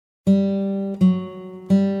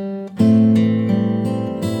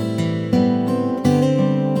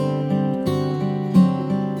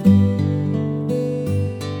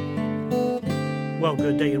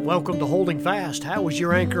Welcome to Holding Fast. How is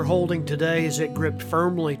your anchor holding today as it gripped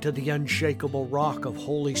firmly to the unshakable rock of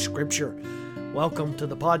Holy Scripture? Welcome to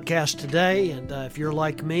the podcast today, and if you're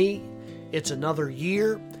like me, it's another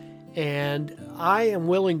year, and I am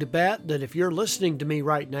willing to bet that if you're listening to me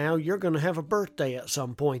right now, you're going to have a birthday at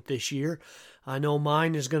some point this year. I know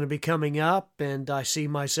mine is going to be coming up, and I see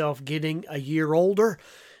myself getting a year older.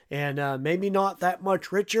 And maybe not that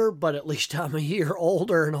much richer, but at least I'm a year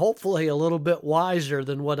older and hopefully a little bit wiser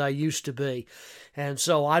than what I used to be. And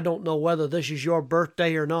so I don't know whether this is your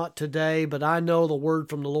birthday or not today, but I know the word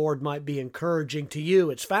from the Lord might be encouraging to you.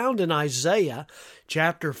 It's found in Isaiah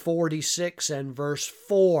chapter 46 and verse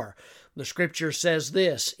 4. The scripture says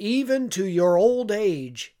this, "Even to your old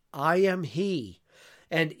age I am He,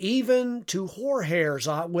 and even to hoar hairs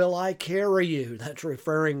will I carry you." That's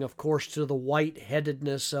referring, of course, to the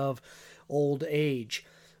white-headedness of old age.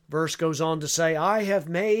 Verse goes on to say, "I have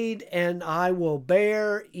made and I will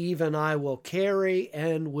bear, even I will carry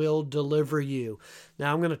and will deliver you."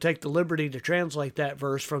 Now I'm going to take the liberty to translate that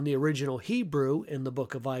verse from the original Hebrew in the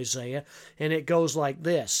book of Isaiah, and it goes like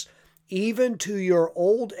this, "Even to your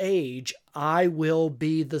old age I will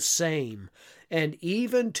be the same, and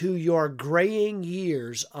even to your graying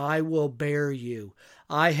years I will bear you.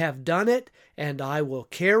 I have done it, and I will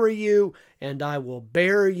carry you, and I will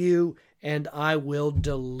bear you, and I will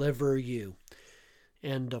deliver you."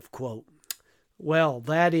 End of quote. Well,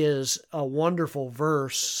 that is a wonderful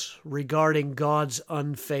verse regarding God's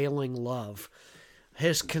unfailing love,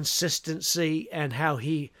 His consistency, and how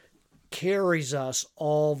He carries us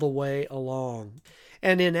all the way along.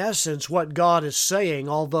 And in essence, what God is saying,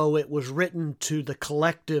 although it was written to the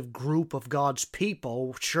collective group of God's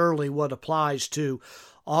people, surely what applies to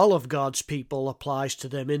all of God's people applies to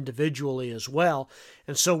them individually as well.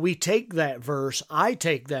 And so we take that verse, I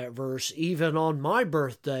take that verse even on my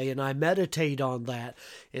birthday, and I meditate on that.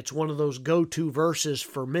 It's one of those go-to verses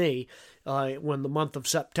for me when the month of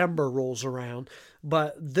September rolls around.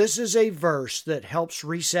 But this is a verse that helps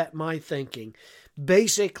reset my thinking.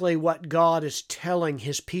 Basically, what God is telling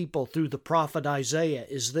His people through the prophet Isaiah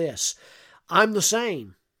is this: I'm the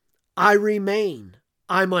same. I remain.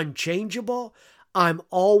 I'm unchangeable. I'm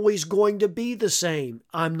always going to be the same.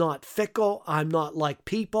 I'm not fickle. I'm not like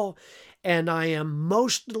people. And I am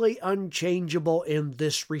mostly unchangeable in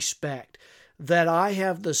this respect, that I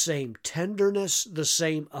have the same tenderness, the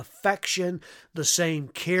same affection, the same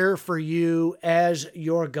care for you as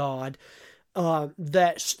your God,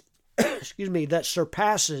 that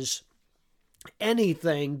surpasses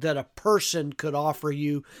anything that a person could offer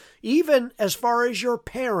you, even as far as your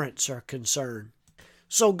parents are concerned.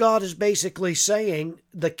 So God is basically saying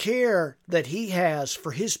the care that He has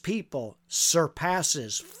for His people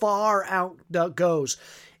surpasses, far outgoes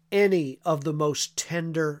any of the most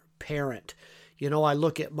tender parent. You know, I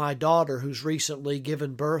look at my daughter who's recently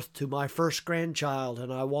given birth to my first grandchild,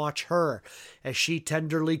 and I watch her as she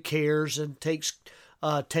tenderly cares and takes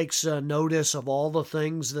notice of all the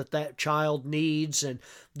things that child needs, and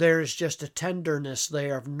there's just a tenderness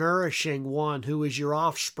there of nourishing one who is your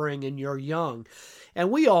offspring and your young. And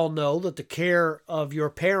we all know that the care of your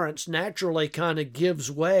parents naturally kind of gives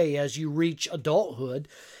way as you reach adulthood.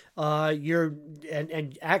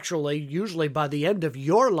 Actually, usually by the end of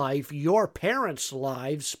your life, your parents'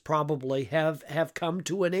 lives probably have come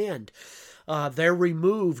to an end. They're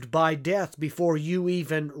removed by death before you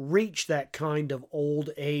even reach that kind of old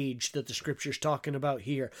age that the Scripture's talking about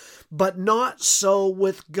here. But not so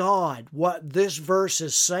with God. What this verse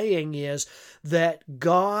is saying is that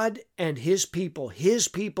God and His people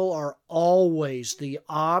are always the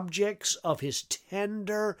objects of His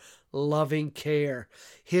tender, loving care,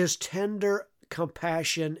 His tender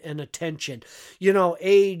compassion and attention. You know,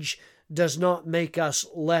 age does not make us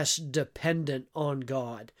less dependent on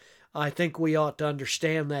God. I think we ought to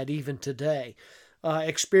understand that even today.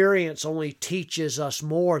 Experience only teaches us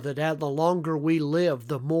more that the longer we live,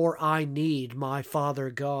 the more I need my Father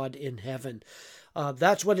God in heaven.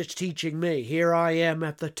 That's what it's teaching me. Here I am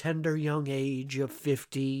at the tender young age of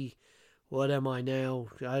 50. What am I now?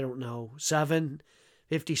 I don't know.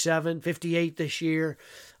 57, 58 this year.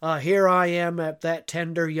 Here I am at that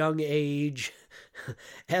tender young age.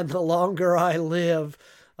 And the longer I live,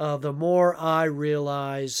 the more I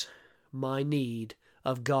realize my need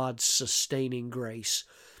of God's sustaining grace.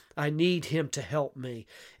 I need Him to help me.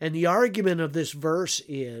 And the argument of this verse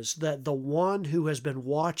is that the one who has been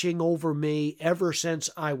watching over me ever since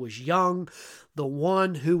I was young, the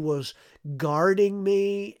one who was guarding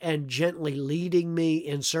me and gently leading me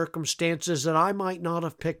in circumstances that I might not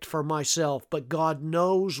have picked for myself, but God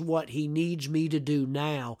knows what He needs me to do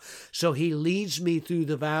now. So He leads me through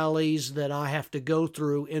the valleys that I have to go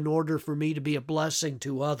through in order for me to be a blessing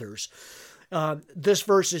to others. This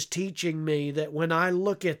verse is teaching me that when I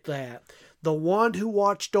look at that, the one who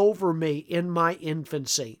watched over me in my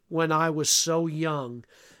infancy, when I was so young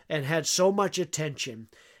and had so much attention,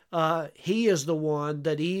 He is the one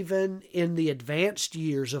that even in the advanced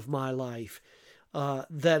years of my life,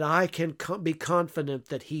 that I can be confident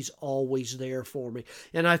that He's always there for me.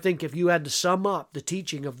 And I think if you had to sum up the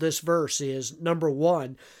teaching of this verse is, number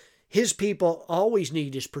one, His people always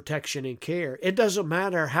need His protection and care. It doesn't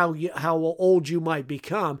matter how old you might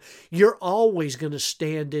become, you're always going to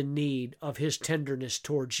stand in need of His tenderness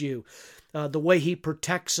towards you. The way He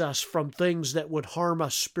protects us from things that would harm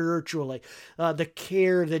us spiritually, the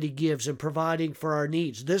care that He gives in providing for our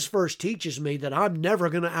needs. This verse teaches me that I'm never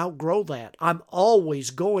going to outgrow that. I'm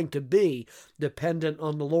always going to be dependent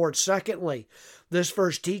on the Lord. Secondly, this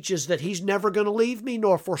verse teaches that He's never going to leave me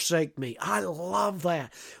nor forsake me. I love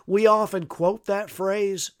that. We often quote that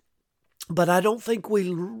phrase, but I don't think we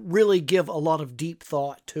really give a lot of deep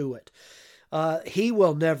thought to it. He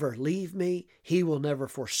will never leave me. He will never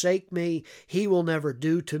forsake me. He will never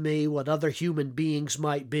do to me what other human beings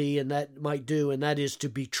might do, and that is to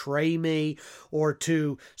betray me or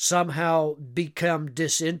to somehow become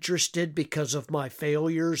disinterested because of my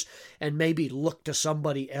failures and maybe look to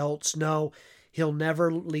somebody else. No, He'll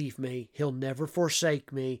never leave me. He'll never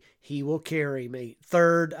forsake me. He will carry me.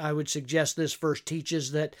 Third, I would suggest this verse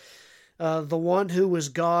teaches that the one who was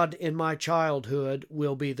God in my childhood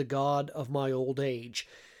will be the God of my old age.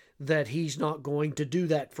 That He's not going to do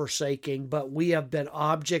that forsaking, but we have been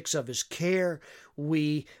objects of His care.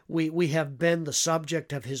 We have been the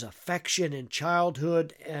subject of His affection in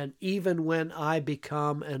childhood, and even when I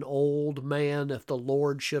become an old man, if the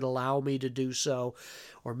Lord should allow me to do so,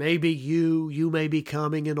 or maybe you may be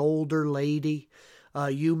becoming an older lady.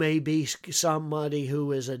 You may be somebody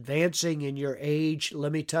who is advancing in your age.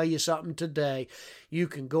 Let me tell you something today. You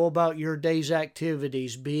can go about your day's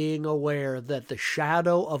activities being aware that the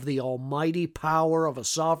shadow of the almighty power of a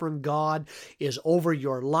sovereign God is over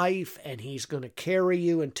your life, and He's going to carry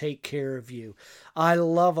you and take care of you. I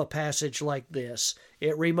love a passage like this.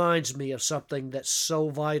 It reminds me of something that's so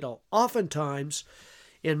vital. Oftentimes,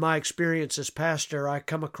 in my experience as pastor, I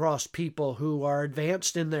come across people who are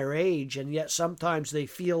advanced in their age, and yet sometimes they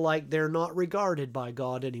feel like they're not regarded by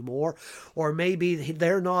God anymore, or maybe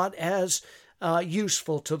they're not as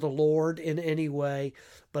useful to the Lord in any way.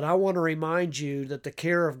 But I want to remind you that the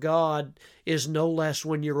care of God is no less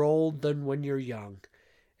when you're old than when you're young.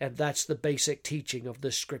 And that's the basic teaching of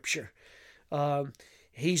this scripture.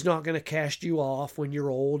 He's not going to cast you off when you're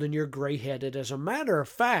old and you're gray-headed. As a matter of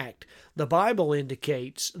fact, the Bible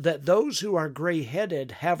indicates that those who are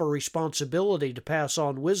gray-headed have a responsibility to pass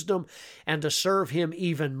on wisdom and to serve Him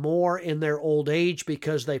even more in their old age,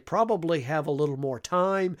 because they probably have a little more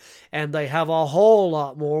time and they have a whole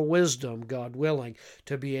lot more wisdom, God willing,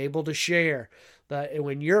 to be able to share. That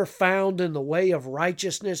when you're found in the way of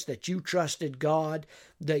righteousness, that you trusted God,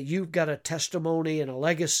 that you've got a testimony and a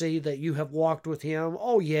legacy that you have walked with Him.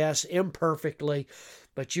 Oh yes, imperfectly,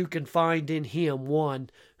 but you can find in Him one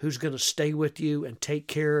who's going to stay with you and take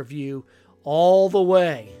care of you all the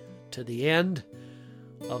way to the end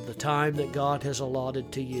of the time that God has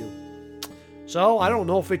allotted to you. So I don't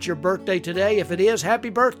know if it's your birthday today. If it is, happy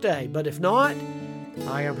birthday. But if not,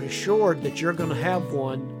 I am assured that you're going to have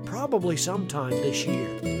one probably sometime this year.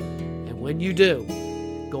 And when you do,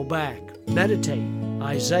 go back, meditate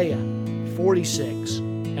Isaiah 46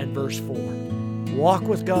 and verse 4. Walk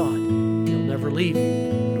with God. He'll never leave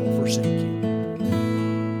you nor forsake you.